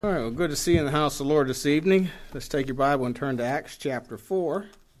All right, well, good to see you in the house of the Lord this evening. Let's take your Bible and turn to Acts chapter 4.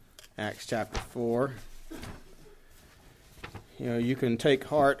 Acts chapter 4. You know, you can take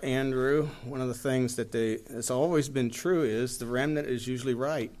heart, Andrew. One of the things that's always been true is the remnant is usually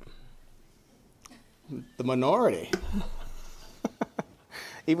right. The minority.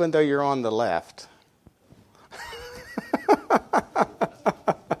 Even though you're on the left.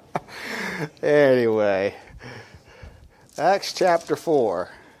 Anyway, Acts chapter 4.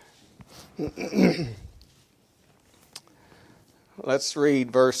 Let's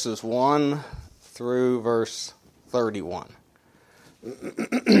read verses 1 through verse 31.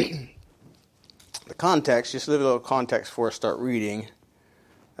 The context, just a little context before I start reading.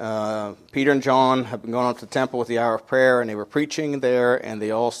 Peter and John have been going up to the temple with the hour of prayer, and they were preaching there, and they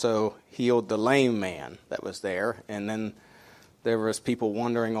also healed the lame man that was there. And then there was people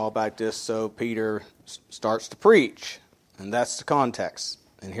wondering all about this, so Peter starts to preach, and that's the context.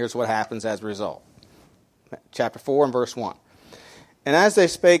 And here's what happens as a result. Chapter 4 and verse 1. And as they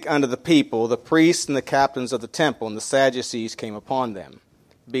spake unto the people, the priests and the captains of the temple and the Sadducees came upon them.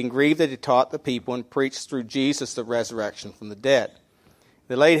 Being grieved that he taught the people and preached through Jesus the resurrection from the dead.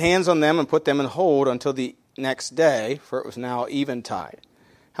 They laid hands on them and put them in hold until the next day, for it was now eventide.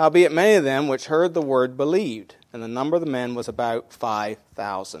 Howbeit many of them which heard the word believed, and the number of the men was about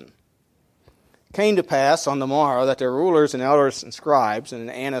 5,000. Came to pass on the morrow that their rulers and elders and scribes, and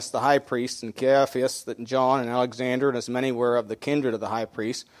Annas the high priest, and Caiaphas, and John, and Alexander, and as many were of the kindred of the high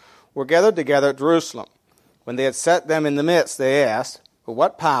priest, were gathered together at Jerusalem. When they had set them in the midst, they asked, By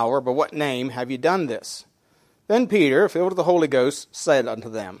what power, by what name have ye done this? Then Peter, filled with the Holy Ghost, said unto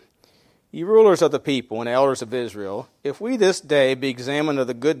them, Ye rulers of the people and elders of Israel, if we this day be examined of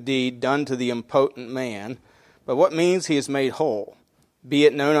the good deed done to the impotent man, by what means he is made whole, be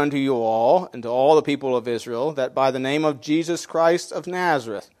it known unto you all, and to all the people of Israel, that by the name of Jesus Christ of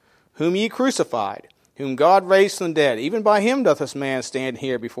Nazareth, whom ye crucified, whom God raised from the dead, even by him doth this man stand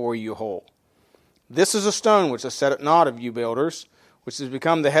here before you whole. This is a stone which is set at naught of you builders, which has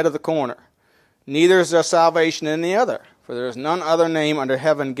become the head of the corner. Neither is there salvation in any other, for there is none other name under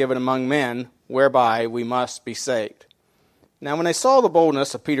heaven given among men, whereby we must be saved. Now when they saw the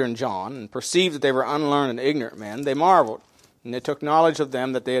boldness of Peter and John, and perceived that they were unlearned and ignorant men, they marveled. And they took knowledge of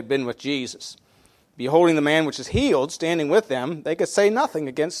them that they had been with Jesus. Beholding the man which is healed, standing with them, they could say nothing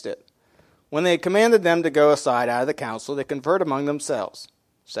against it. When they had commanded them to go aside out of the council, they conferred among themselves,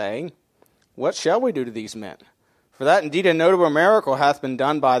 saying, What shall we do to these men? For that indeed a notable miracle hath been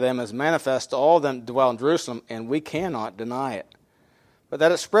done by them as manifest to all them that dwell in Jerusalem, and we cannot deny it. But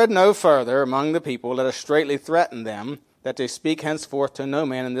that it spread no further among the people, let us straitly threaten them, that they speak henceforth to no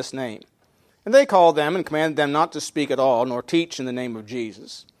man in this name. And they called them and commanded them not to speak at all, nor teach in the name of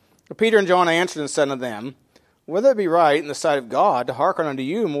Jesus. But Peter and John answered and said unto them, Whether it be right in the sight of God to hearken unto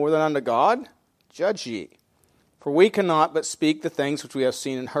you more than unto God, judge ye. For we cannot but speak the things which we have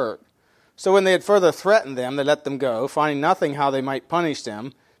seen and heard. So when they had further threatened them, they let them go, finding nothing how they might punish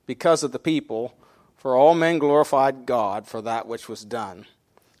them, because of the people. For all men glorified God for that which was done.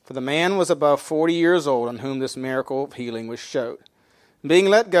 For the man was above 40 years old, on whom this miracle of healing was showed. Being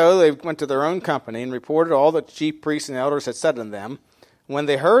let go, they went to their own company, and reported all that the chief priests and elders had said unto them. When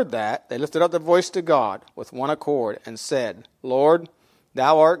they heard that, they lifted up their voice to God with one accord, and said, Lord,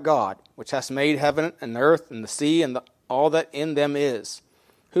 thou art God, which hast made heaven and earth and the sea and all that in them is,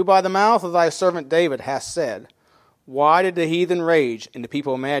 who by the mouth of thy servant David hast said, Why did the heathen rage, and the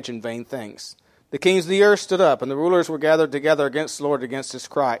people imagine vain things? The kings of the earth stood up, and the rulers were gathered together against the Lord, against his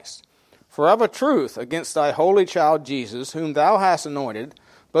Christ. For of a truth, against thy holy child Jesus, whom thou hast anointed,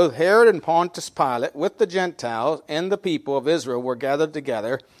 both Herod and Pontius Pilate, with the Gentiles and the people of Israel, were gathered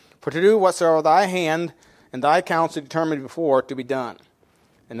together, for to do whatsoever thy hand and thy counsel determined before to be done.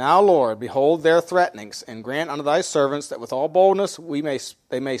 And now, Lord, behold their threatenings, and grant unto thy servants that with all boldness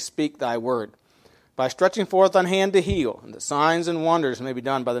they may speak thy word, by stretching forth thine hand to heal, and that signs and wonders may be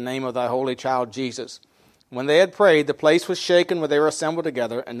done by the name of thy holy child Jesus. When they had prayed, the place was shaken where they were assembled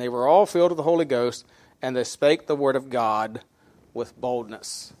together, and they were all filled with the Holy Ghost, and they spake the word of God with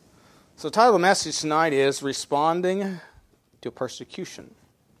boldness. So the title of the message tonight is Responding to Persecution.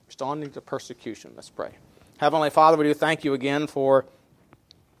 Responding to Persecution. Let's pray. Heavenly Father, we do thank you again for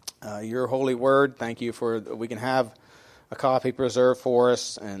your holy word. Thank you for we can have a copy preserved for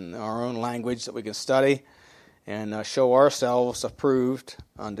us in our own language that we can study and show ourselves approved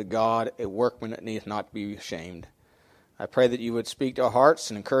unto God, a workman that needeth not be ashamed. I pray that you would speak to our hearts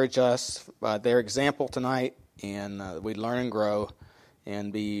and encourage us by their example tonight, and we'd learn and grow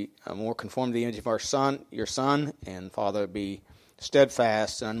and be more conformed to the image of your Son, and Father, be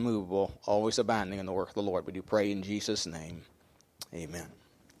steadfast and unmovable, always abounding in the work of the Lord. We do pray in Jesus' name. Amen.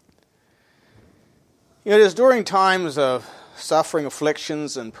 It is during times of suffering,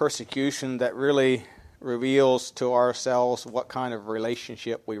 afflictions, and persecution that really reveals to ourselves what kind of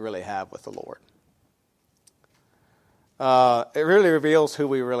relationship we really have with the Lord. It really reveals who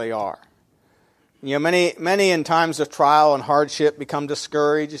we really are. Many in times of trial and hardship become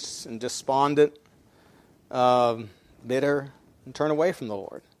discouraged and despondent, bitter, and turn away from the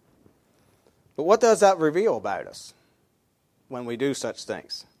Lord. But what does that reveal about us when we do such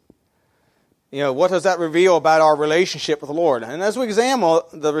things? What does that reveal about our relationship with the Lord? And as we examine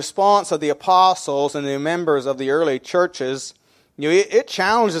the response of the apostles and the members of the early churches, it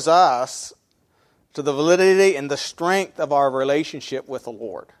challenges us to the validity and the strength of our relationship with the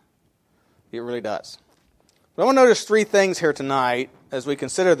Lord. It really does. But I want to notice three things here tonight as we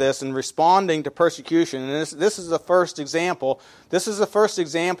consider this in responding to persecution. And this is the first example. This is the first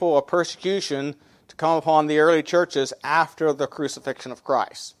example of persecution to come upon the early churches after the crucifixion of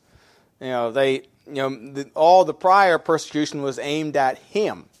Christ. All the prior persecution was aimed at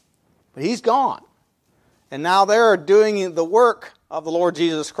him, but he's gone, and now they're doing the work of the Lord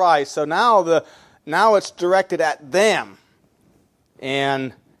Jesus Christ. So now it's directed at them,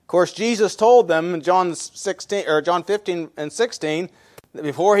 and of course Jesus told them in John 15 and 16 that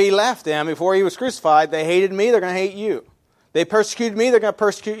before he left them, before he was crucified, they hated me, they're going to hate you. They persecuted me, they're going to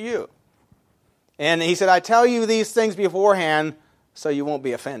persecute you. And he said, I tell you these things beforehand so you won't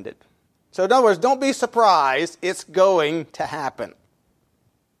be offended. So in other words, don't be surprised. It's going to happen.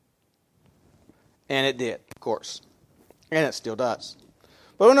 And it did, of course. And it still does.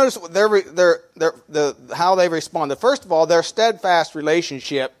 But we'll notice how they responded. First of all, their steadfast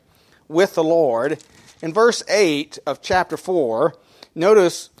relationship with the Lord. In verse 8 of chapter 4,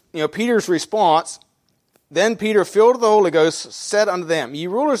 notice Peter's response. Then Peter, filled with the Holy Ghost, said unto them, Ye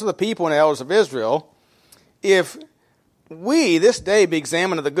rulers of the people and elders of Israel, if we this day be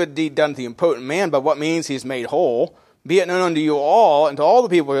examined of the good deed done to the impotent man, by what means he is made whole, be it known unto you all, and to all the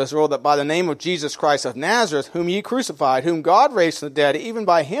people of Israel, that by the name of Jesus Christ of Nazareth, whom ye crucified, whom God raised from the dead, even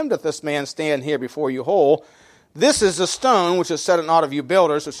by him doth this man stand here before you whole. This is the stone which is set at naught of you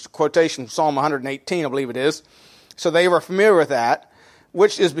builders, which is a quotation from Psalm 118, I believe it is. So they were familiar with that,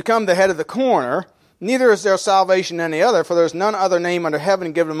 which is become the head of the corner. Neither is there salvation in any other, for there is none other name under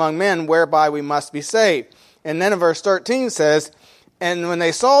heaven given among men whereby we must be saved. And then in verse 13 says, And when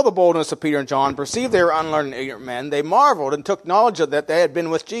they saw the boldness of Peter and John, perceived they were unlearned and ignorant men, they marveled and took knowledge of that they had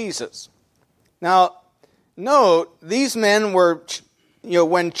been with Jesus. Now, note, these men were,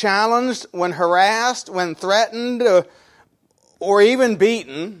 when challenged, when harassed, when threatened, or even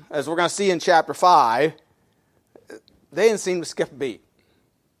beaten, as we're going to see in chapter 5, they didn't seem to skip a beat.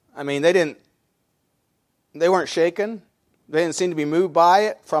 I mean, they weren't shaken. They didn't seem to be moved by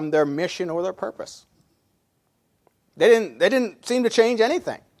it from their mission or their purpose. They didn't seem to change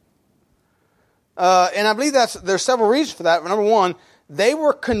anything. And I believe there's several reasons for that. Number one, they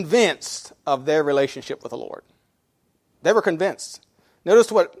were convinced of their relationship with the Lord. They were convinced.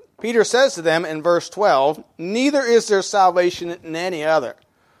 Notice what Peter says to them in verse 12, Neither is there salvation in any other,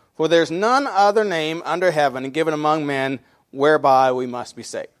 for there's none other name under heaven given among men whereby we must be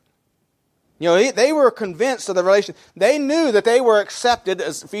saved. They were convinced of the relation. They knew that they were accepted,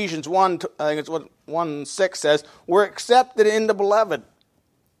 as Ephesians 1, I think it's what 1:6 says, were accepted in the beloved.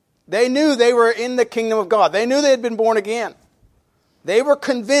 They knew they were in the kingdom of God. They knew they had been born again. They were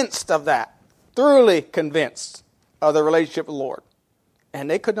convinced of that, thoroughly convinced of the relationship with the Lord.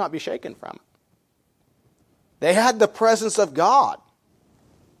 And they could not be shaken from it. They had the presence of God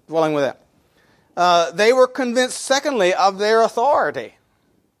dwelling with them. They were convinced, secondly, of their authority.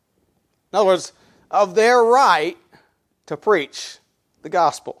 In other words, of their right to preach the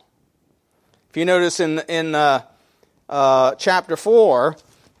gospel. If you notice in chapter 4,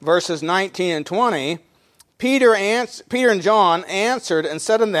 verses 19 and 20, Peter and John answered and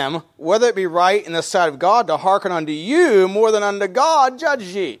said unto them, Whether it be right in the sight of God to hearken unto you more than unto God, judge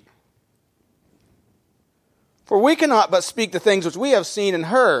ye. For we cannot but speak the things which we have seen and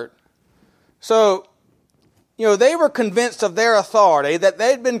heard. So, they were convinced of their authority, that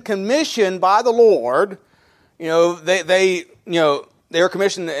they'd been commissioned by the Lord. They were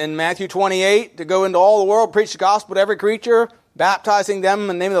commissioned in Matthew 28 to go into all the world, preach the gospel to every creature, baptizing them in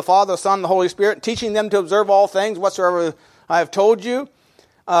the name of the Father, the Son, and the Holy Spirit, teaching them to observe all things whatsoever I have told you,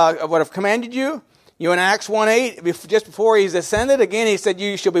 what I've commanded you. In Acts 1:8, just before he's ascended, again he said,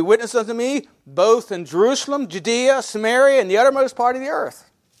 You shall be witnesses unto me, both in Jerusalem, Judea, Samaria, and the uttermost part of the earth.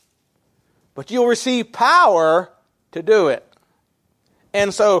 But you'll receive power to do it.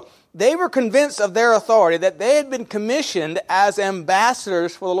 And so they were convinced of their authority, that they had been commissioned as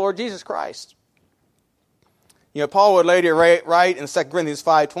ambassadors for the Lord Jesus Christ. Paul would later write in 2 Corinthians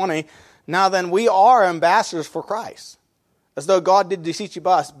 5:20 Now then, we are ambassadors for Christ, as though God did beseech you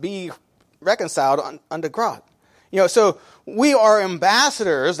by us, be reconciled unto God. So we are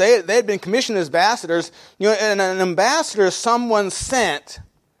ambassadors. They had been commissioned as ambassadors. And an ambassador is someone sent,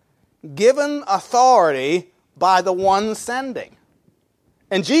 given authority by the one sending.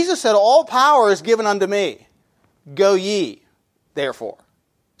 And Jesus said, all power is given unto me. Go ye, therefore.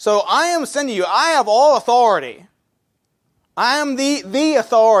 So I am sending you. I have all authority. I am the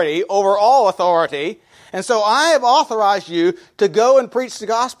authority over all authority. And so I have authorized you to go and preach the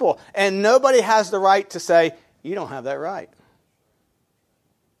gospel. And nobody has the right to say, you don't have that right.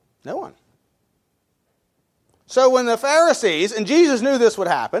 No one. So when the Pharisees, and Jesus knew this would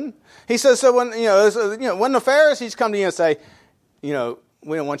happen, he says, so when when the Pharisees come to you and say, we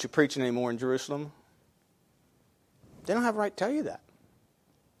don't want you preaching anymore in Jerusalem, they don't have a right to tell you that.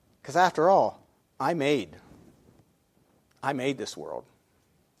 Because after all, I made this world.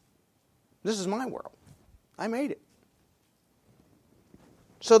 This is my world. I made it.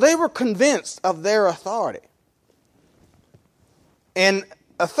 So they were convinced of their authority. And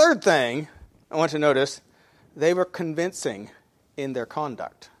a third thing I want to notice, they were convincing in their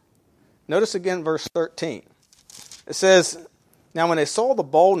conduct. Notice again verse 13. It says, now when they saw the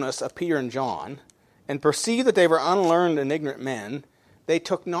boldness of Peter and John, and perceived that they were unlearned and ignorant men, they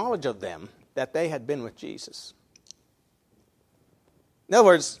took knowledge of them, that they had been with Jesus. In other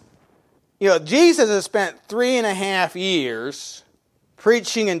words, Jesus has spent 3.5 years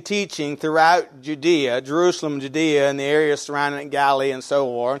preaching and teaching throughout Judea, Jerusalem, Judea, and the areas surrounding Galilee and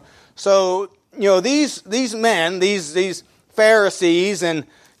so on. So, these men, these Pharisees and,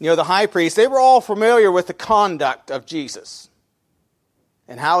 the high priest, they were all familiar with the conduct of Jesus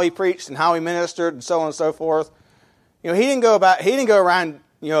and how he preached and how he ministered and so on and so forth. He didn't go around,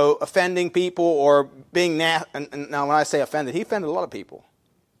 offending people or being nasty. And now when I say offended, he offended a lot of people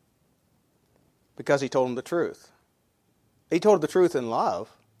because he told them the truth. He told the truth in love,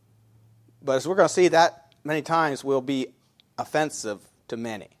 but as we're going to see, that many times will be offensive to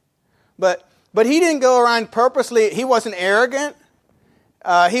many. But he didn't go around purposely. He wasn't arrogant.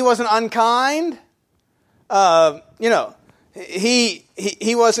 He wasn't unkind.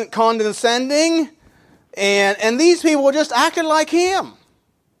 He wasn't condescending. And these people just acted like him.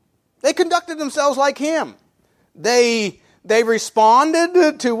 They conducted themselves like him. They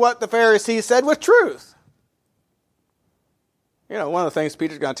responded to what the Pharisees said with truth. One of the things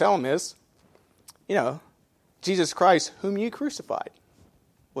Peter's going to tell him is, Jesus Christ, whom you crucified.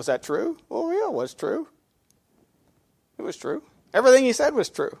 Was that true? Oh, yeah, it was true. It was true. Everything he said was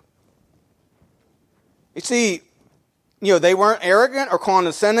true. You see, they weren't arrogant or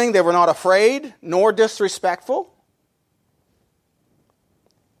condescending. They were not afraid nor disrespectful.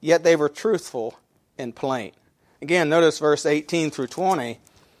 Yet they were truthful and plain. Again, notice verse 18 through 20.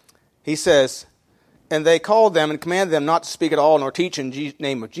 He says, and they called them and commanded them not to speak at all nor teach in the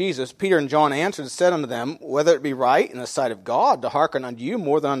name of Jesus. Peter and John answered and said unto them, whether it be right in the sight of God to hearken unto you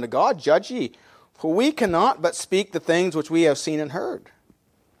more than unto God, judge ye. For we cannot but speak the things which we have seen and heard.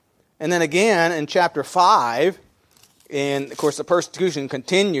 And then again in chapter 5, and of course the persecution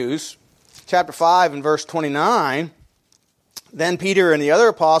continues. Chapter 5 and verse 29, then Peter and the other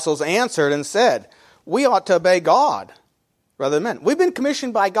apostles answered and said, we ought to obey God rather than men. We've been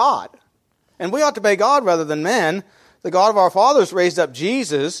commissioned by God. And we ought to obey God rather than men. The God of our fathers raised up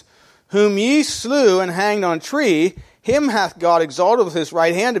Jesus, whom ye slew and hanged on a tree. Him hath God exalted with his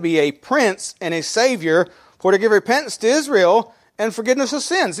right hand to be a prince and a savior, for to give repentance to Israel and forgiveness of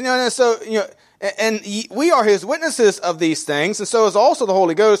sins. And we are his witnesses of these things, and so is also the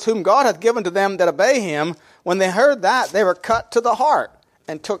Holy Ghost, whom God hath given to them that obey him. When they heard that, they were cut to the heart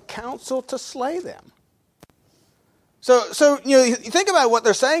and took counsel to slay them. So you think about what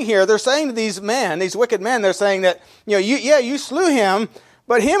they're saying here. They're saying to these men, these wicked men, they're saying that, you slew him,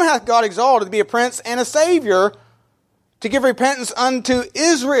 but him hath God exalted to be a prince and a savior to give repentance unto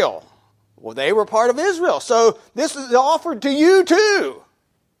Israel. Well, they were part of Israel, so this is offered to you too.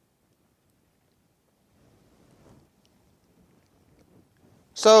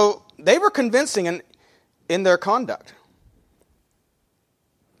 So they were convincing in their conduct.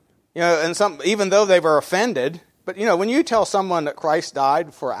 And even though they were offended. But, when you tell someone that Christ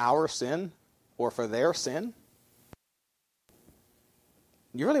died for our sin or for their sin,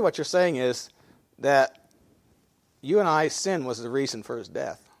 what you're saying is that you and I's sin was the reason for his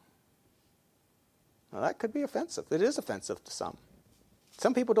death. Now, that could be offensive. It is offensive to some.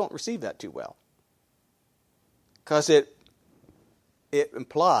 Some people don't receive that too well. Because it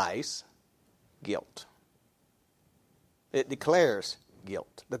implies guilt. It declares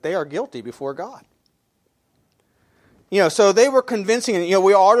guilt, that they are guilty before God. So they were convincing,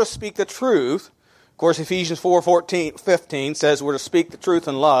 we are to speak the truth. Of course, Ephesians 4:15 says we're to speak the truth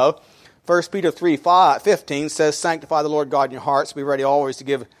in love. 1 Peter 3:15 says, sanctify the Lord God in your hearts. Be ready always to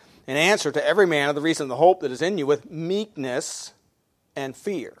give an answer to every man of the reason of the hope that is in you with meekness and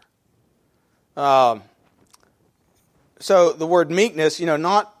fear. So the word meekness, we're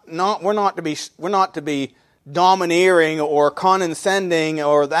not to be domineering or condescending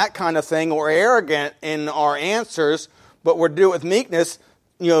or that kind of thing or arrogant in our answers, but we're do it with meekness.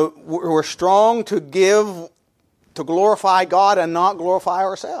 We're strong to glorify God and not glorify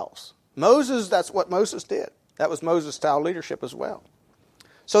ourselves. That's what Moses did. That was Moses' style leadership as well.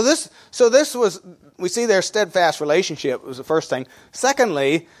 So this was, we see their steadfast relationship was the first thing.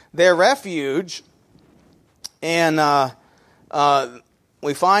 Secondly, their refuge, and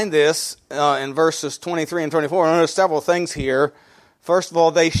we find this in verses 23 and 24. Notice several things here. First of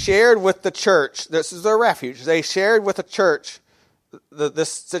all, they shared with the church. This is their refuge. They shared with the church, this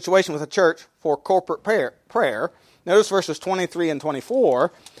situation with the church for corporate prayer. Notice verses 23 and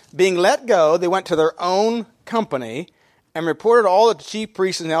 24. Being let go, they went to their own company and reported all that the chief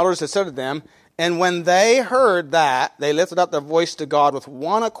priests and elders had said to them. And when they heard that, they lifted up their voice to God with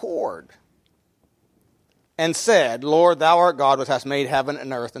one accord and said, Lord, thou art God, which hast made heaven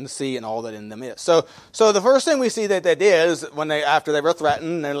and earth and the sea and all that in them is. So the first thing we see that they did is after they were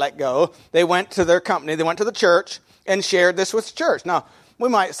threatened and let go, they went to their company, they went to the church and shared this with the church. Now, we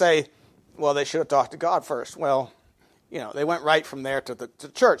might say, well, they should have talked to God first. Well, they went right from there to the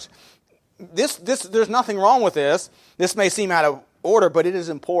church. There's nothing wrong with this. This may seem out of order, but it is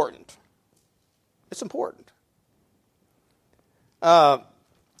important. It's important. When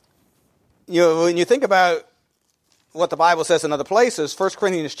you think about what the Bible says in other places, 1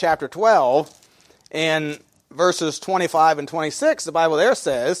 Corinthians chapter 12 and verses 25 and 26, the Bible there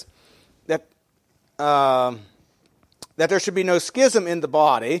says that there should be no schism in the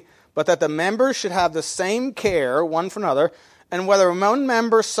body, but that the members should have the same care one for another, and whether one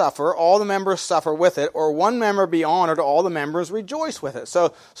member suffer, all the members suffer with it, or one member be honored, all the members rejoice with it.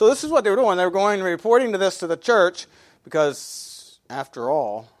 So this is what they were doing. They were going and reporting this to the church, because after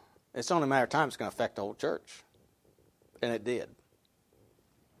all, it's only a matter of time it's going to affect the whole church. And it did.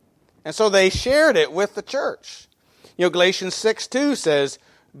 And so they shared it with the church. Galatians 6:2 says,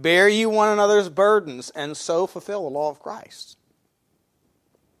 bear ye one another's burdens, and so fulfill the law of Christ.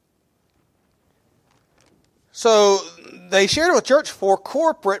 So they shared it with church for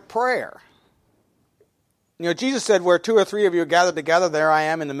corporate prayer. Jesus said, where two or three of you are gathered together, there I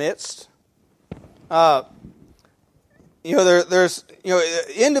am in the midst. There's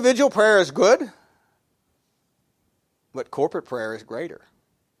individual prayer is good, but corporate prayer is greater.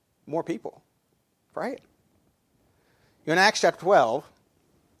 More people, right? In Acts chapter 12,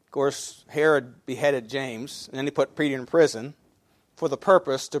 of course, Herod beheaded James, and then he put Peter in prison for the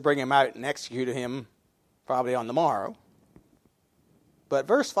purpose to bring him out and execute him probably on the morrow. But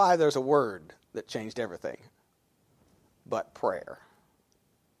verse 5, there's a word that changed everything. But prayer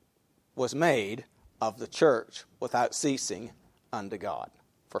was made of the church without ceasing unto God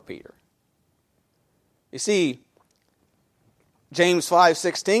for Peter. You see, James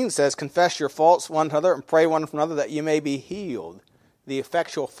 5:16 says, confess your faults one to another and pray one for another that you may be healed. The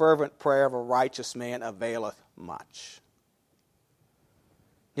effectual fervent prayer of a righteous man availeth much.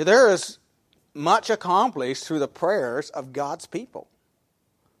 There is much accomplished through the prayers of God's people.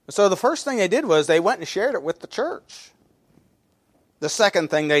 So the first thing they did was they went and shared it with the church. The second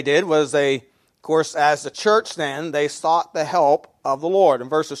thing they did was of course, as the church then, they sought the help of the Lord. In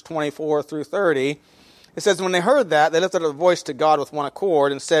verses 24 through 30, it says, when they heard that, they lifted up a voice to God with one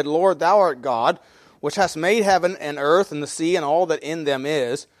accord and said, Lord, thou art God, which hast made heaven and earth and the sea and all that in them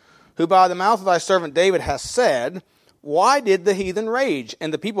is, who by the mouth of thy servant David hast said, why did the heathen rage,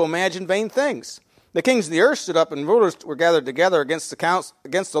 and the people imagine vain things? The kings of the earth stood up, and rulers were gathered together against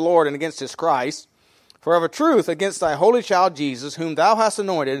the Lord and against his Christ. For of a truth, against thy holy child Jesus, whom thou hast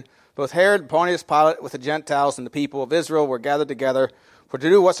anointed, both Herod and Pontius Pilate with the Gentiles and the people of Israel were gathered together, for to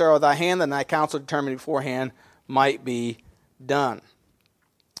do whatsoever thy hand and thy counsel determined beforehand might be done.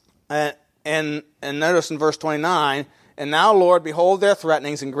 And notice in verse 29, and now, Lord, behold their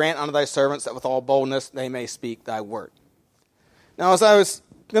threatenings, and grant unto thy servants that with all boldness they may speak thy word. Now, as I was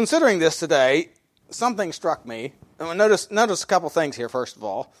considering this today, something struck me. Notice a couple things here, first of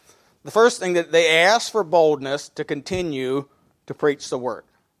all. The first thing, that they asked for boldness to continue to preach the word.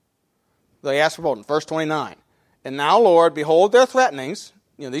 They asked for boldness. Verse 29. And now, Lord, behold their threatenings.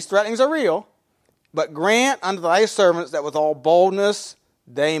 These threatenings are real. But grant unto thy servants that with all boldness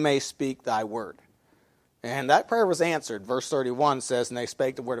they may speak thy word. And that prayer was answered. Verse 31 says, and they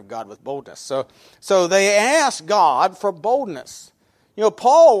spake the word of God with boldness. So they asked God for boldness.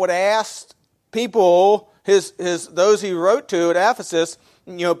 Paul would ask people, those he wrote to at Ephesus,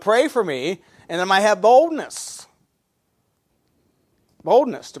 pray for me, and I might have boldness.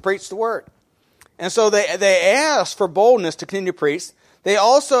 Boldness to preach the word. And so they asked for boldness to continue to preach. They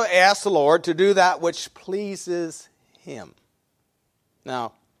also asked the Lord to do that which pleases him.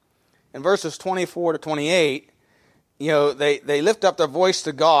 Now, in verses 24 to 28, they lift up their voice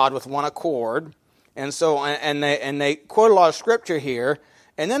to God with one accord, and so they quote a lot of scripture here.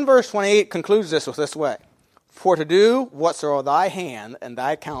 And then verse 28 concludes this way: "For to do whatsoever thy hand and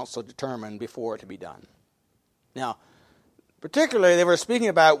thy counsel determined before it to be done." Now, particularly, they were speaking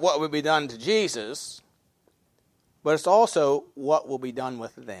about what would be done to Jesus, but it's also what will be done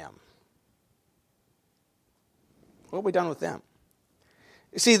with them. What will be done with them?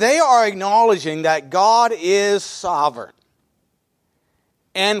 You see, they are acknowledging that God is sovereign.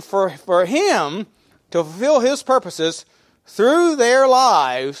 And for him to fulfill his purposes through their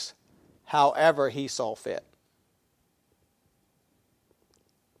lives, however he saw fit.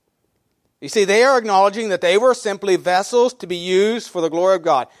 You see, they are acknowledging that they were simply vessels to be used for the glory of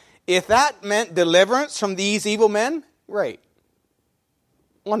God. If that meant deliverance from these evil men, great.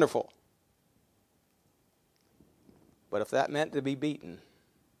 Wonderful. But if that meant to be beaten,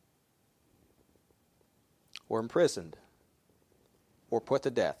 or imprisoned, or put to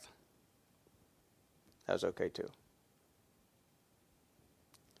death, that was okay too.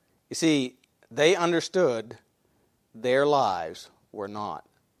 You see, they understood their lives were not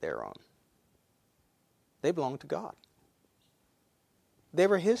their own. They belonged to God. They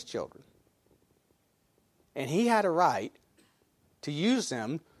were his children. And he had a right to use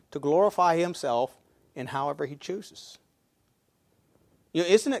them to glorify himself in however he chooses.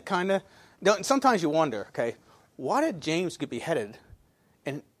 Isn't it kind of... Sometimes you wonder, okay, why did James get beheaded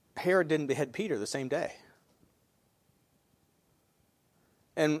and Herod didn't behead Peter the same day?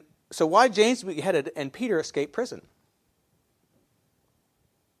 And so why did James be beheaded and Peter escaped prison?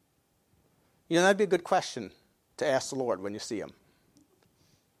 That'd be a good question to ask the Lord when you see him.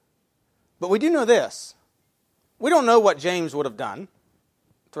 But we do know this. We don't know what James would have done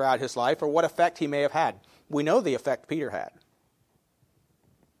throughout his life or what effect he may have had. We know the effect Peter had.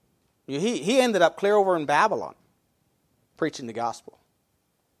 He ended up clear over in Babylon preaching the gospel.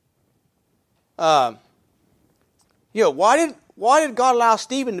 Why did God allow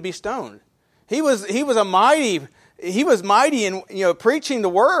Stephen to be stoned? He was mighty in preaching the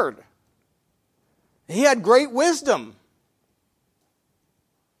word. He had great wisdom.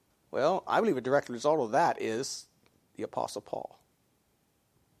 Well, I believe a direct result of that is the Apostle Paul.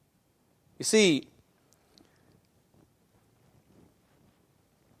 You see,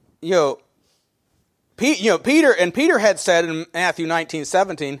 Peter had said in Matthew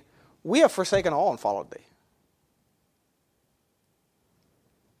 19:17, "We have forsaken all and followed thee."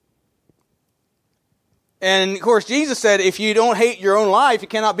 And of course, Jesus said, "If you don't hate your own life, you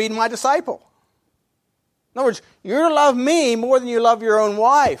cannot be my disciple." In other words, you're to love me more than you love your own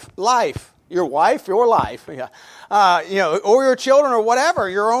life, your life, or your children, or whatever,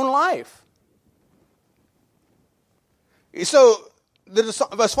 your own life. So,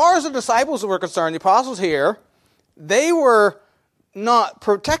 as far as the disciples were concerned, the apostles here, they were not,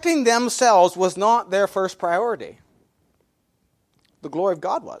 protecting themselves was not their first priority. The glory of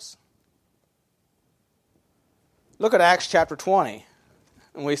God was. Look at Acts chapter 20,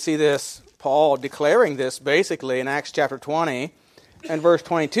 and we see this, Paul declaring this basically in Acts chapter 20 and verse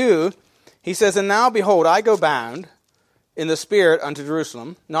 22. He says, "And now behold, I go bound in the Spirit unto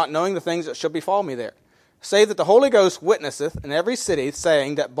Jerusalem, not knowing the things that shall befall me there. Save that the Holy Ghost witnesseth in every city,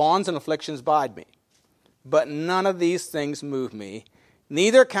 saying that bonds and afflictions bide me. But none of these things move me,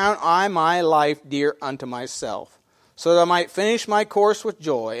 neither count I my life dear unto myself, so that I might finish my course with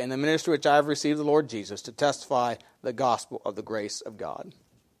joy in the ministry which I have received of the Lord Jesus, to testify the gospel of the grace of God."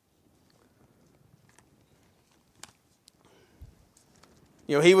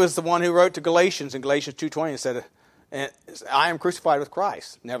 He was the one who wrote to Galatians in Galatians 2:20 and said, "I am crucified with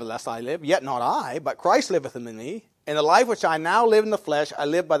Christ. Nevertheless I live, yet not I, but Christ liveth in me. And the life which I now live in the flesh, I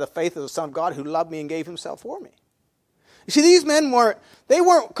live by the faith of the Son of God who loved me and gave himself for me." You see, these men weren't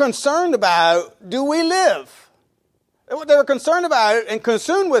concerned about, do we live? What they were concerned about and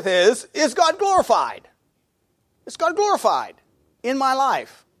consumed with is God glorified? Is God glorified in my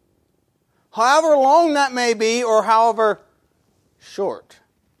life? However long that may be, or however short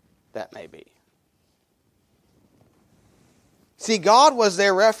that may be. See, God was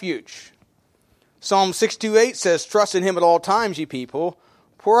their refuge. Psalm 62:8 says, "Trust in him at all times, ye people.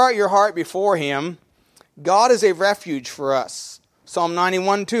 Pour out your heart before him. God is a refuge for us. Psalm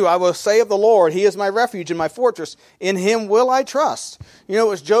 91:2, I will say of the Lord, He is my refuge and my fortress. In Him will I trust. You know, it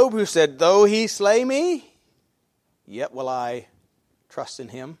was Job who said, though He slay me, yet will I trust in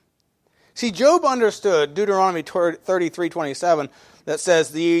Him. See, Job understood Deuteronomy 33:27 that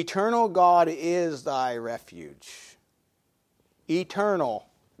says, the eternal God is thy refuge. Eternal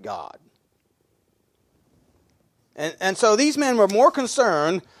God. And so these men were more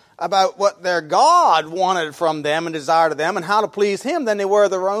concerned about what their God wanted from them and desired of them and how to please Him than they were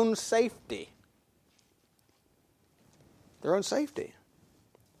their own safety. Their own safety.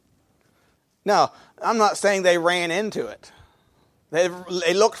 Now, I'm not saying they ran into it. They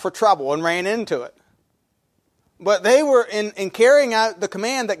looked for trouble and ran into it. But they were, in carrying out the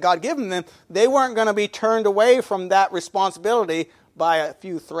command that God given them, they weren't going to be turned away from that responsibility by a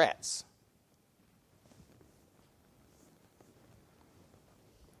few threats.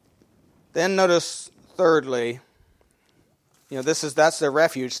 Then notice, thirdly, that's their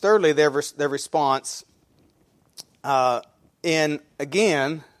refuge. Thirdly, their response. And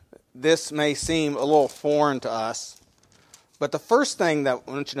again, this may seem a little foreign to us, but the first thing that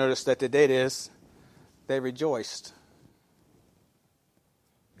I want you to notice that they did is they rejoiced.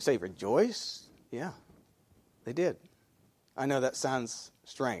 You say rejoice? Yeah, they did. I know that sounds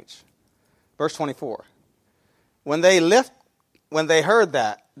strange. Verse 24. When they heard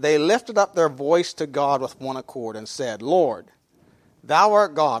that, they lifted up their voice to God with one accord and said, Lord, Thou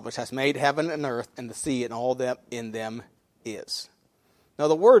art God, which hast made heaven and earth and the sea and all that in them is. Now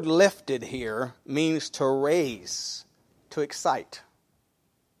the word lifted here means to raise, to excite.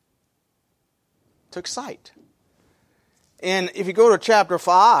 To excite. And if you go to chapter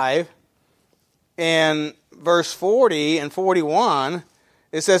 5 and verse 40 and 41,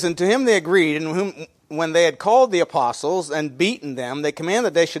 it says, And to him they agreed, and when they had called the apostles and beaten them, they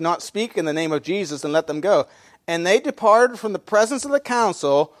commanded that they should not speak in the name of Jesus and let them go. And they departed from the presence of the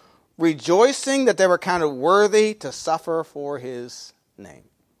council, rejoicing that they were counted worthy to suffer for His name.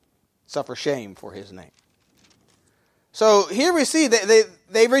 Suffer shame for His name. So here we see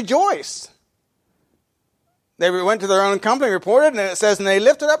they rejoiced. They went to their own company, reported, and it says, and they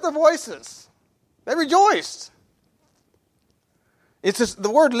lifted up their voices. They rejoiced. It's just, the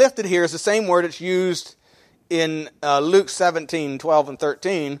word lifted here is the same word it's used in Luke 17:12 and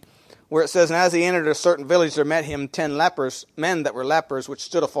 13, where it says, And as he entered a certain village, there met him 10 men that were lepers, which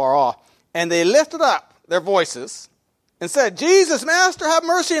stood afar off. And they lifted up their voices and said, Jesus, Master, have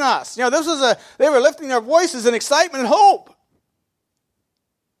mercy on us. You know, they were lifting their voices in excitement and hope.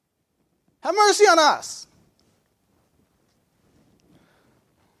 Have mercy on us.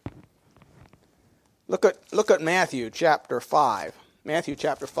 Look at Matthew chapter 5. Matthew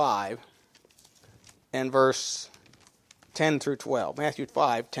chapter 5 and verse 10 through 12. Matthew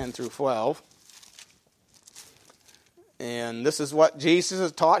 5, 10 through 12. And this is what Jesus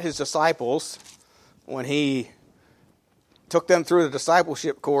has taught His disciples when He took them through the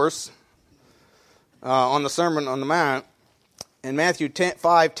discipleship course on the Sermon on the Mount. And Matthew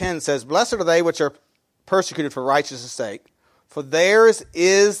 5:10 says, Blessed are they which are persecuted for righteousness' sake, for theirs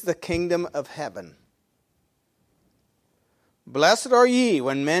is the kingdom of heaven. Blessed are ye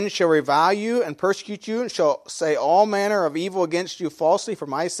when men shall revile you and persecute you and shall say all manner of evil against you falsely for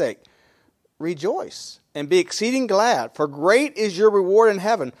my sake. Rejoice and be exceeding glad, for great is your reward in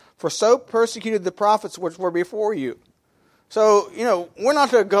heaven, for so persecuted the prophets which were before you. So, we're not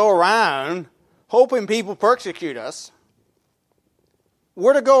to go around hoping people persecute us.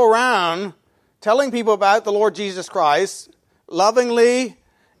 We're to go around telling people about the Lord Jesus Christ lovingly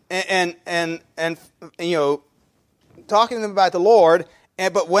and talking to them about the Lord.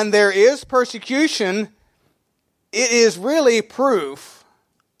 But when there is persecution, it is really proof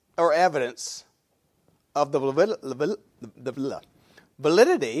or evidence of the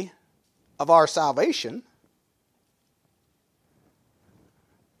validity of our salvation.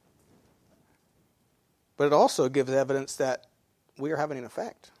 But it also gives evidence that we are having an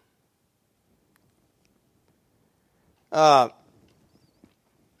effect.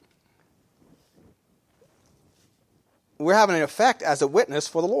 We're having an effect as a witness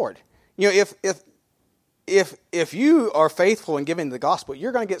for the Lord. If you are faithful in giving the gospel,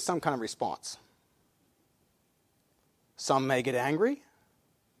 you're going to get some kind of response. Some may get angry,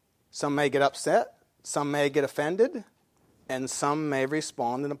 some may get upset, some may get offended, and some may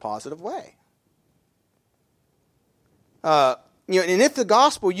respond in a positive way. And if the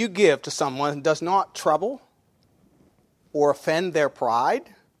gospel you give to someone does not trouble or offend their pride,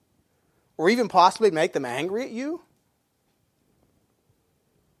 or even possibly make them angry at you,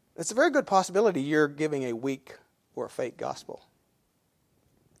 it's a very good possibility you're giving a weak or a fake gospel.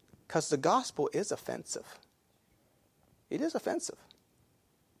 Because the gospel is offensive. It is offensive.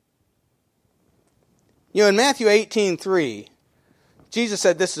 In Matthew 18:3, Jesus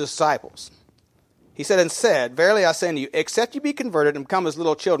said this to the disciples. He said, and said, verily I say unto you, except you be converted and become as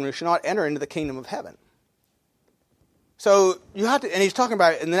little children, you shall not enter into the kingdom of heaven. So you have to, and he's talking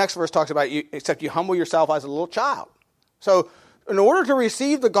about, in the next verse talks about, except you humble yourself as a little child. So in order to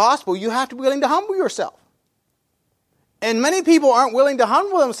receive the gospel, you have to be willing to humble yourself. And many people aren't willing to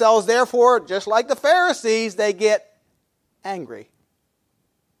humble themselves, therefore, just like the Pharisees, they get angry.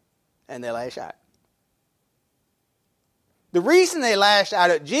 And they lash out. The reason they lashed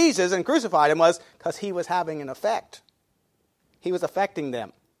out at Jesus and crucified him was because he was having an effect. He was affecting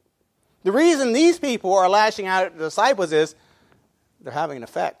them. The reason these people are lashing out at the disciples is they're having an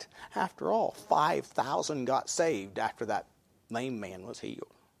effect. After all, 5,000 got saved after that lame man was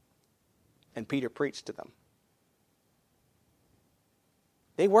healed. And Peter preached to them.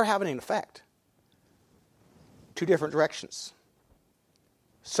 They were having an effect. Two different directions.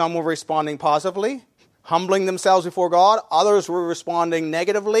 Some were responding positively, humbling themselves before God. Others were responding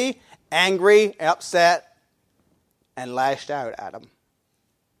negatively, angry, upset, and lashed out at him.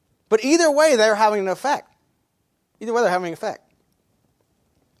 But either way, they're having an effect. Either way, they're having an effect.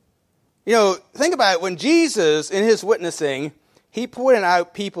 Think about it. When Jesus, in his witnessing, he pointed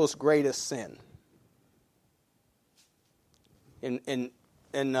out people's greatest sin. In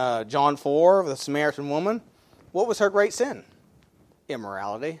John 4, the Samaritan woman, what was her great sin?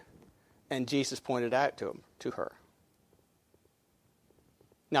 Immorality. And Jesus pointed out to her.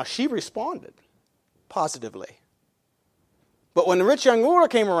 Now, she responded positively. But when the rich young ruler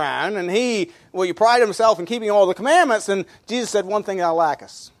came around, and he prided himself in keeping all the commandments, and Jesus said, one thing thou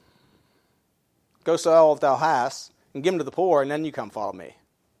lackest. Go sell all that thou hast, and give them to the poor, and then you come follow me.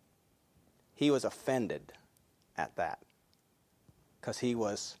 He was offended at that. Because he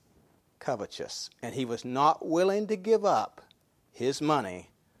was covetous. And he was not willing to give up his money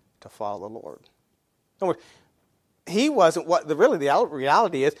to follow the Lord. In other words, he wasn't the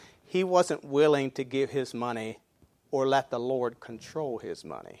reality is he wasn't willing to give his money or let the Lord control his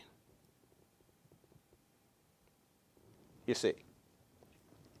money. You see.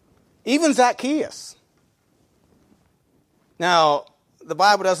 Even Zacchaeus. Now, the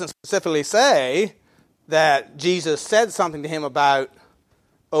Bible doesn't specifically say that Jesus said something to him about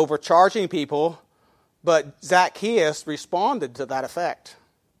overcharging people, but Zacchaeus responded to that effect.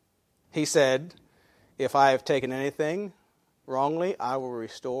 He said, if I have taken anything wrongly, I will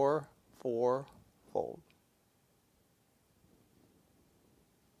restore fourfold.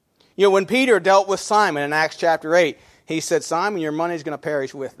 When Peter dealt with Simon in Acts chapter 8, he said, Simon, your money is going to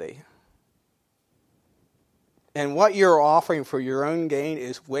perish with thee. And what you're offering for your own gain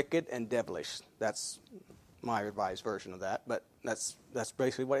is wicked and devilish. That's my revised version of that, but that's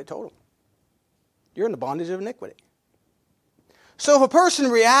basically what he told him. You're in the bondage of iniquity. So if a person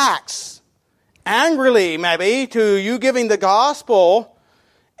reacts angrily, maybe, to you giving the gospel,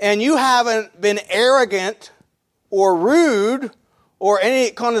 and you haven't been arrogant or rude or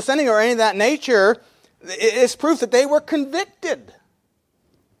any condescending or any of that nature, it's proof that they were convicted.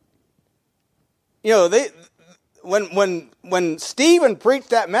 When Stephen preached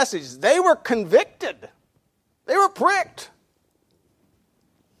that message, they were convicted. They were pricked.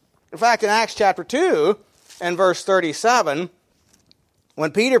 In fact, in Acts chapter 2 and verse 37,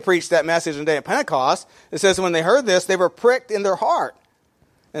 when Peter preached that message on the day of Pentecost, it says, when they heard this, they were pricked in their heart.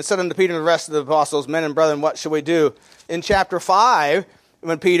 And said unto Peter and the rest of the apostles, men and brethren, what shall we do? In chapter 5,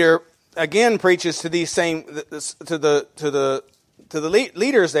 when Peter again preaches to these same to the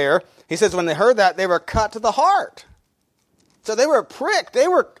leaders there, he says when they heard that, they were cut to the heart. So they were pricked. They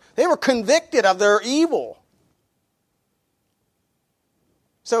were convicted of their evil.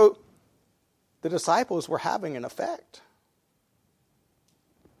 So the disciples were having an effect.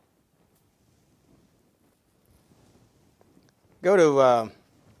 Go to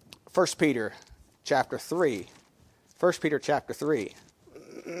 1 Peter chapter 3. 1 Peter chapter 3.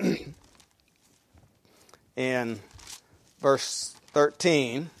 And verse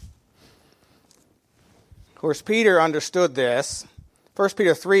 13. Of course, Peter understood this. 1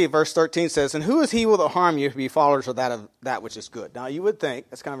 Peter 3, verse 13 says, and who is he will harm you if you be followers of that which is good? Now, you would think,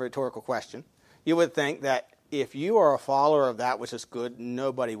 that's kind of a rhetorical question, you would think that if you are a follower of that which is good,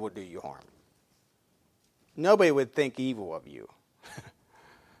 nobody will do you harm. Nobody would think evil of you.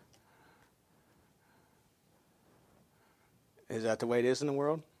 Is that the way it is in the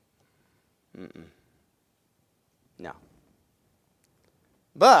world? No.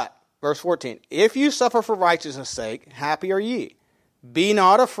 But, verse 14, if you suffer for righteousness' sake, happy are ye. Be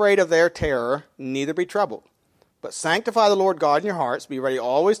not afraid of their terror, neither be troubled. But sanctify the Lord God in your hearts. Be ready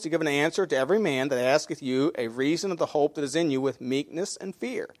always to give an answer to every man that asketh you a reason of the hope that is in you with meekness and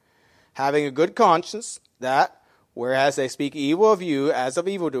fear, having a good conscience, that, whereas they speak evil of you as of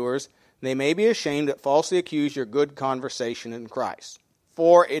evildoers, they may be ashamed that falsely accuse your good conversation in Christ.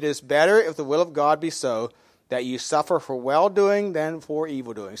 For it is better, if the will of God be so, that you suffer for well-doing than for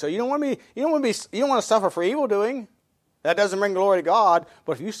evil-doing. So you don't want to suffer for evil-doing. That doesn't bring glory to God.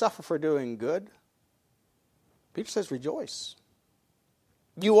 But if you suffer for doing good, Peter says, rejoice.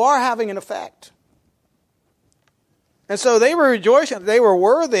 You are having an effect. And so they were rejoicing that they were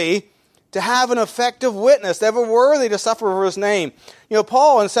worthy to have an effective witness. They were worthy to suffer for his name.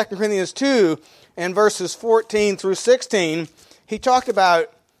 Paul in 2 Corinthians 2 and verses 14 through 16, he talked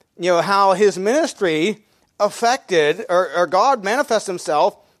about, how his ministry affected, or God manifests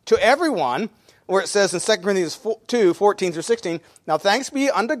himself to everyone, where it says in 2 Corinthians 2, 14 through 16, Now thanks be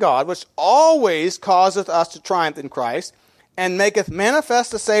unto God, which always causeth us to triumph in Christ, and maketh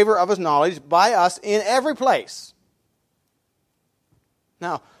manifest the savor of his knowledge by us in every place.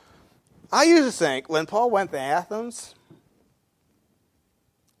 Now, I used to think when Paul went to Athens,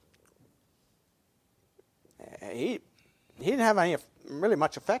 he didn't have any really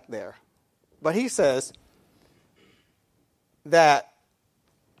much effect there. But he says that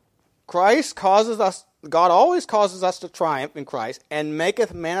God always causes us to triumph in Christ, and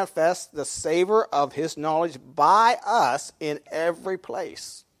maketh manifest the savor of his knowledge by us in every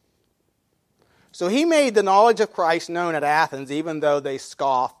place. So he made the knowledge of Christ known at Athens, even though they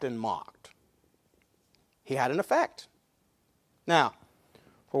scoffed and mocked. He had an effect. Now,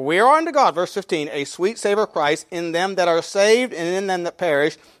 for we are unto God, verse 15, a sweet savor of Christ in them that are saved and in them that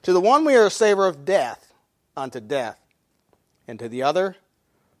perish. To the one we are a savor of death unto death, and to the other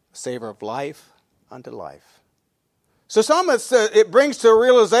a savor of life unto life. So some it brings to a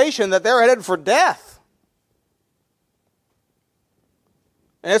realization that they're headed for death.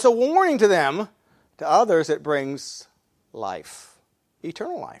 And it's a warning to them. To others it brings life,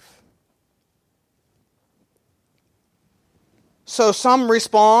 eternal life. So some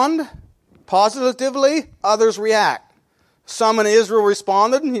respond positively, others react. Some in Israel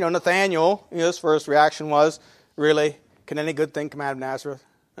responded. Nathanael, his first reaction was, really, can any good thing come out of Nazareth?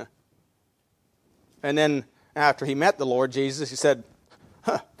 And then after he met the Lord Jesus, he said,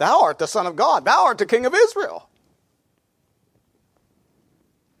 Thou art the Son of God. Thou art the King of Israel.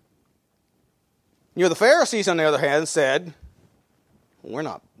 The Pharisees, on the other hand, said,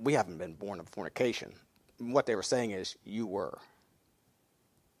 we haven't been born of fornication. What they were saying is, you were.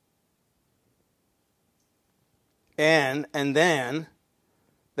 And then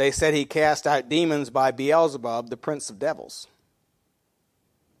they said he cast out demons by Beelzebub, the prince of devils.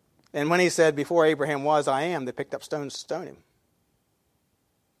 And when he said, before Abraham was, I am, they picked up stones to stone him.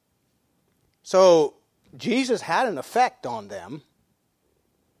 So Jesus had an effect on them.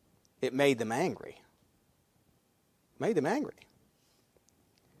 It made them angry. Made them angry.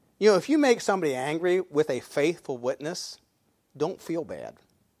 If you make somebody angry with a faithful witness, don't feel bad.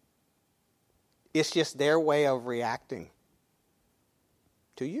 It's just their way of reacting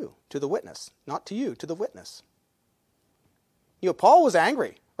to you, to the witness. Not to you, to the witness. Paul was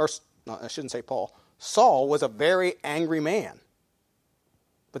angry. No, I shouldn't say Paul. Saul was a very angry man.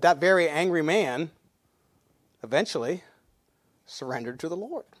 But that very angry man eventually surrendered to the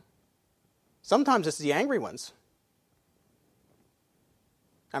Lord. Sometimes it's the angry ones.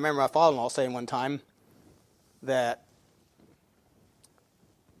 I remember my father-in-law saying one time that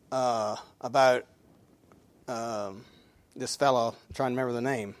about this fellow, I'm trying to remember the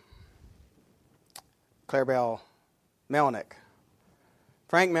name, Clarabelle Melnick.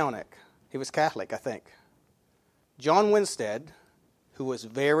 Frank Melnick. He was Catholic, I think. John Winstead, who was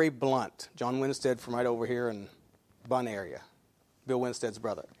very blunt. John Winstead from right over here in Bunn area. Bill Winstead's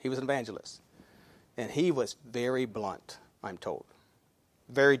brother. He was an evangelist. And he was very blunt, I'm told.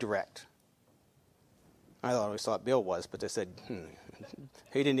 Very direct. I always thought Bill was, but they said,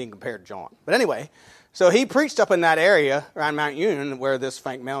 he didn't even compare to John. But anyway, so he preached up in that area around Mount Union where this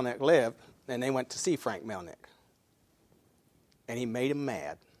Frank Melnick lived, and they went to see Frank Melnick. And he made him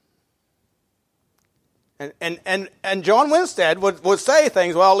mad. And John Winstead would say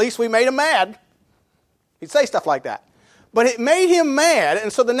things, well, at least we made him mad. He'd say stuff like that. But it made him mad,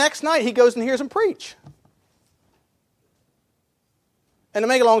 and so the next night he goes and hears him preach. And to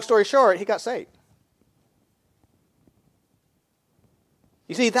make a long story short, he got saved.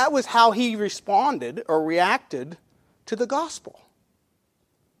 You see, that was how he responded or reacted to the gospel.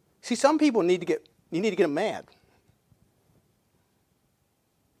 See, some people you need to get them mad.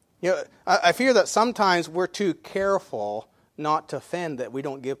 I fear that sometimes we're too careful not to offend, that we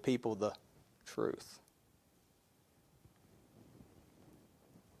don't give people the truth.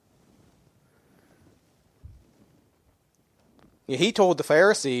 He told the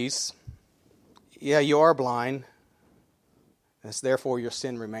Pharisees, yeah, you are blind, and therefore your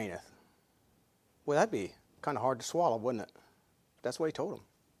sin remaineth. Well, that'd be kind of hard to swallow, wouldn't it? That's what he told them.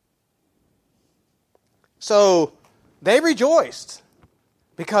 So they rejoiced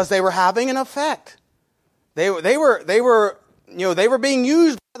because they were having an effect. They were being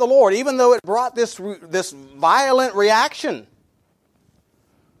used by the Lord, even though it brought this violent reaction.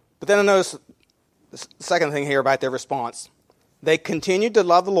 But then I notice the second thing here about their response. They continued to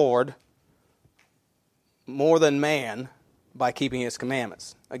love the Lord more than man by keeping his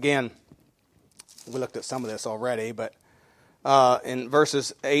commandments. Again, we looked at some of this already, but in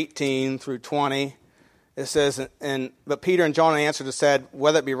verses 18 through 20, it says, But Peter and John answered and said,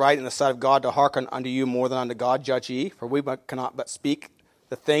 Whether it be right in the sight of God to hearken unto you more than unto God, judge ye, for we cannot but speak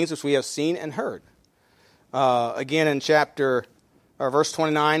the things which we have seen and heard. Again in verse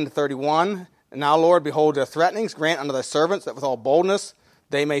 29 to 31, And now, Lord, behold their threatenings, grant unto thy servants that with all boldness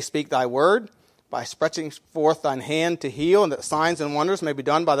they may speak thy word, by stretching forth thine hand to heal, and that signs and wonders may be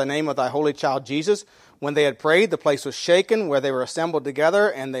done by the name of thy holy child Jesus. When they had prayed, the place was shaken, where they were assembled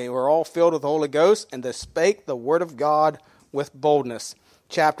together, and they were all filled with the Holy Ghost, and they spake the word of God with boldness.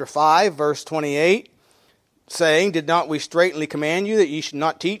 Chapter 5, verse 28, saying, Did not we straitly command you that ye should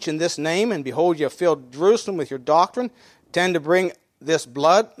not teach in this name? And behold, ye have filled Jerusalem with your doctrine, tend to bring this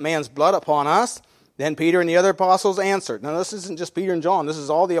man's blood upon us. Then Peter and the other apostles answered. Now this isn't just Peter and John, this is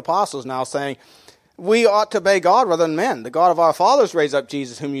all the apostles now saying, We ought to obey God rather than men. The God of our fathers raised up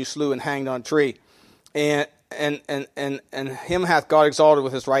Jesus, whom you slew and hanged on a tree. And him hath God exalted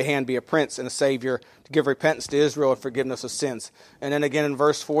with his right hand, be a prince and a savior, to give repentance to Israel and forgiveness of sins. And then again in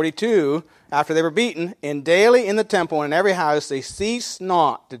verse 42, after they were beaten, and daily in the temple and in every house they ceased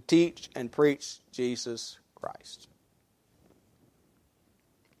not to teach and preach Jesus Christ.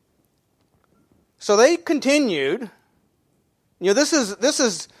 So they continued. This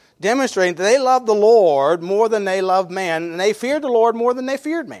is demonstrating that they loved the Lord more than they loved man, and they feared the Lord more than they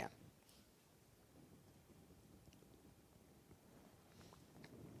feared man.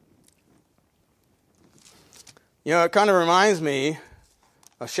 It kind of reminds me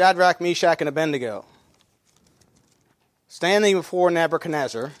of Shadrach, Meshach, and Abednego standing before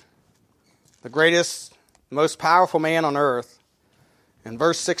Nebuchadnezzar, the greatest, most powerful man on earth. In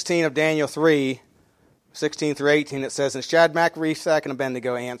verse 16 of Daniel 3, 16 through 18, it says, And Shadrach, Meshach, and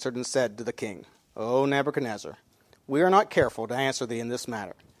Abednego answered and said to the king, O Nebuchadnezzar, we are not careful to answer thee in this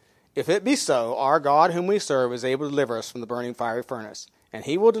matter. If it be so, our God whom we serve is able to deliver us from the burning fiery furnace, and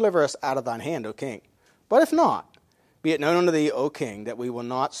he will deliver us out of thine hand, O king. But if not, be it known unto thee, O king, that we will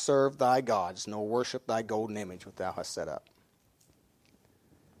not serve thy gods, nor worship thy golden image which thou hast set up.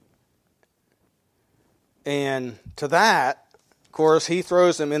 And to that, of course, he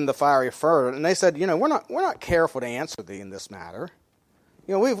throws them in the fiery furnace, and they said, we're not careful to answer thee in this matter.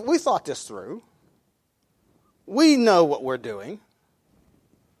 We thought this through. We know what we're doing.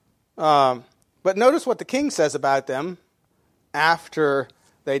 But notice what the king says about them after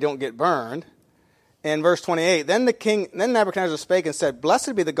they don't get burned. In verse 28, Then Nebuchadnezzar spake and said,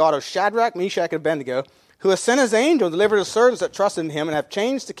 Blessed be the God of Shadrach, Meshach, and Abednego, who has sent his angel and delivered his servants that trusted in him, and have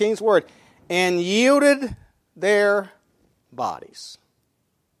changed the king's word, and yielded their bodies,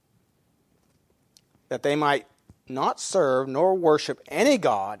 that they might not serve nor worship any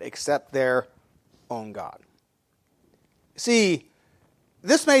god except their own God. See,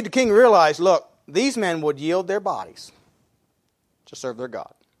 this made the king realize, look, these men would yield their bodies to serve their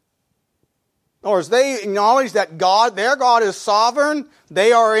God. In other words, they acknowledge that their God is sovereign.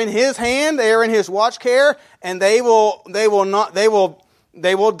 They are in his hand. They are in his watch care, and they will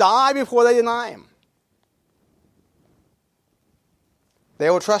die before they deny him.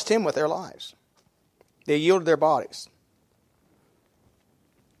 They will trust him with their lives. They yielded their bodies.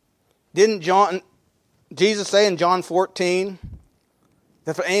 Didn't Jesus say in John 14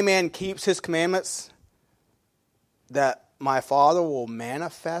 that if any man keeps his commandments, that my Father will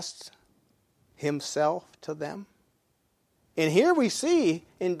manifest himself to them? And here we see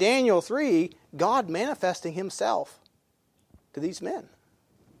in Daniel 3, God manifesting himself to these men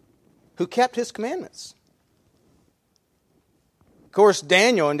who kept his commandments. Of course, in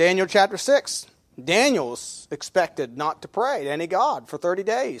Daniel chapter 6, Daniel's expected not to pray to any god for 30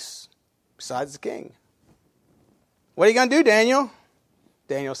 days besides the king. What are you going to do, Daniel?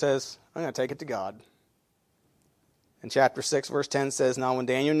 Daniel says, I'm going to take it to God. And chapter 6, verse 10 says, Now when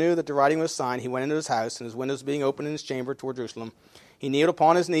Daniel knew that the writing was signed, he went into his house, and his windows being open in his chamber toward Jerusalem, he kneeled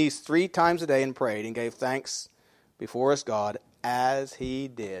upon his knees 3 times a day and prayed, and gave thanks before his God, as he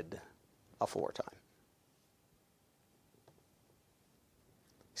did aforetime.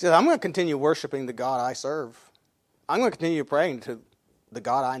 He said, I'm going to continue worshiping the God I serve. I'm going to continue praying to the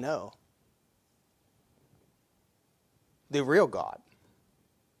God I know. The real God.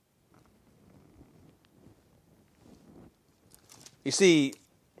 You see,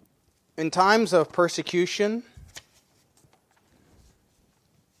 in times of persecution,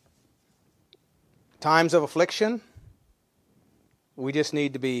 times of affliction, we just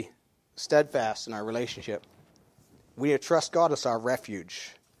need to be steadfast in our relationship. We need to trust God as our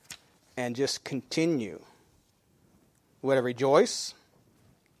refuge and just continue. We to rejoice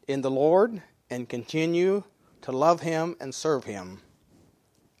in the Lord and continue to love Him and serve Him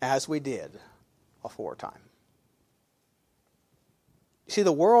as we did aforetime. You see,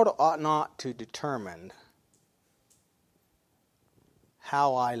 the world ought not to determine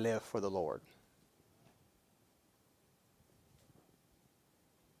how I live for the Lord.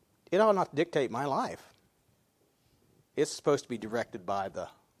 It ought not dictate my life. It's supposed to be directed by the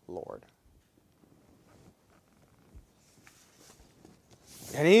Lord.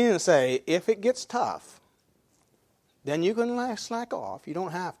 And He didn't say, if it gets tough, then you can slack off. You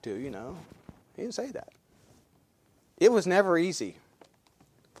don't have to, He didn't say that. It was never easy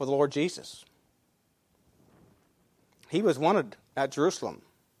for the Lord Jesus. He was wanted at Jerusalem.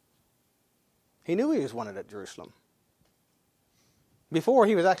 He knew He was wanted at Jerusalem before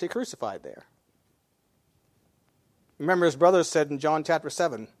He was actually crucified there. Remember, His brothers said in John chapter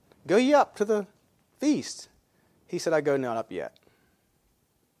 7, "Go ye up to the feast." He said, "I go not up yet."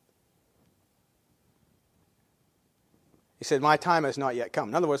 He said, "My time has not yet come."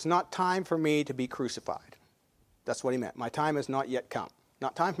 In other words, not time for me to be crucified. That's what He meant. My time has not yet come.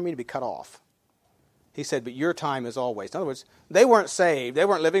 Not time for me to be cut off. He said, but your time is always. In other words, they weren't saved. They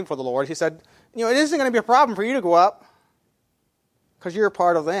weren't living for the Lord. He said, it isn't going to be a problem for you to go up because you're a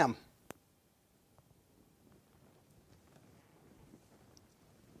part of them.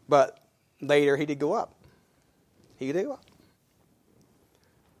 But later He did go up. He did go up.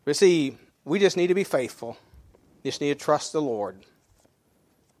 But see, we just need to be faithful. Just need to trust the Lord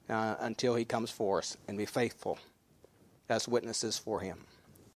until He comes for us and be faithful as witnesses for Him.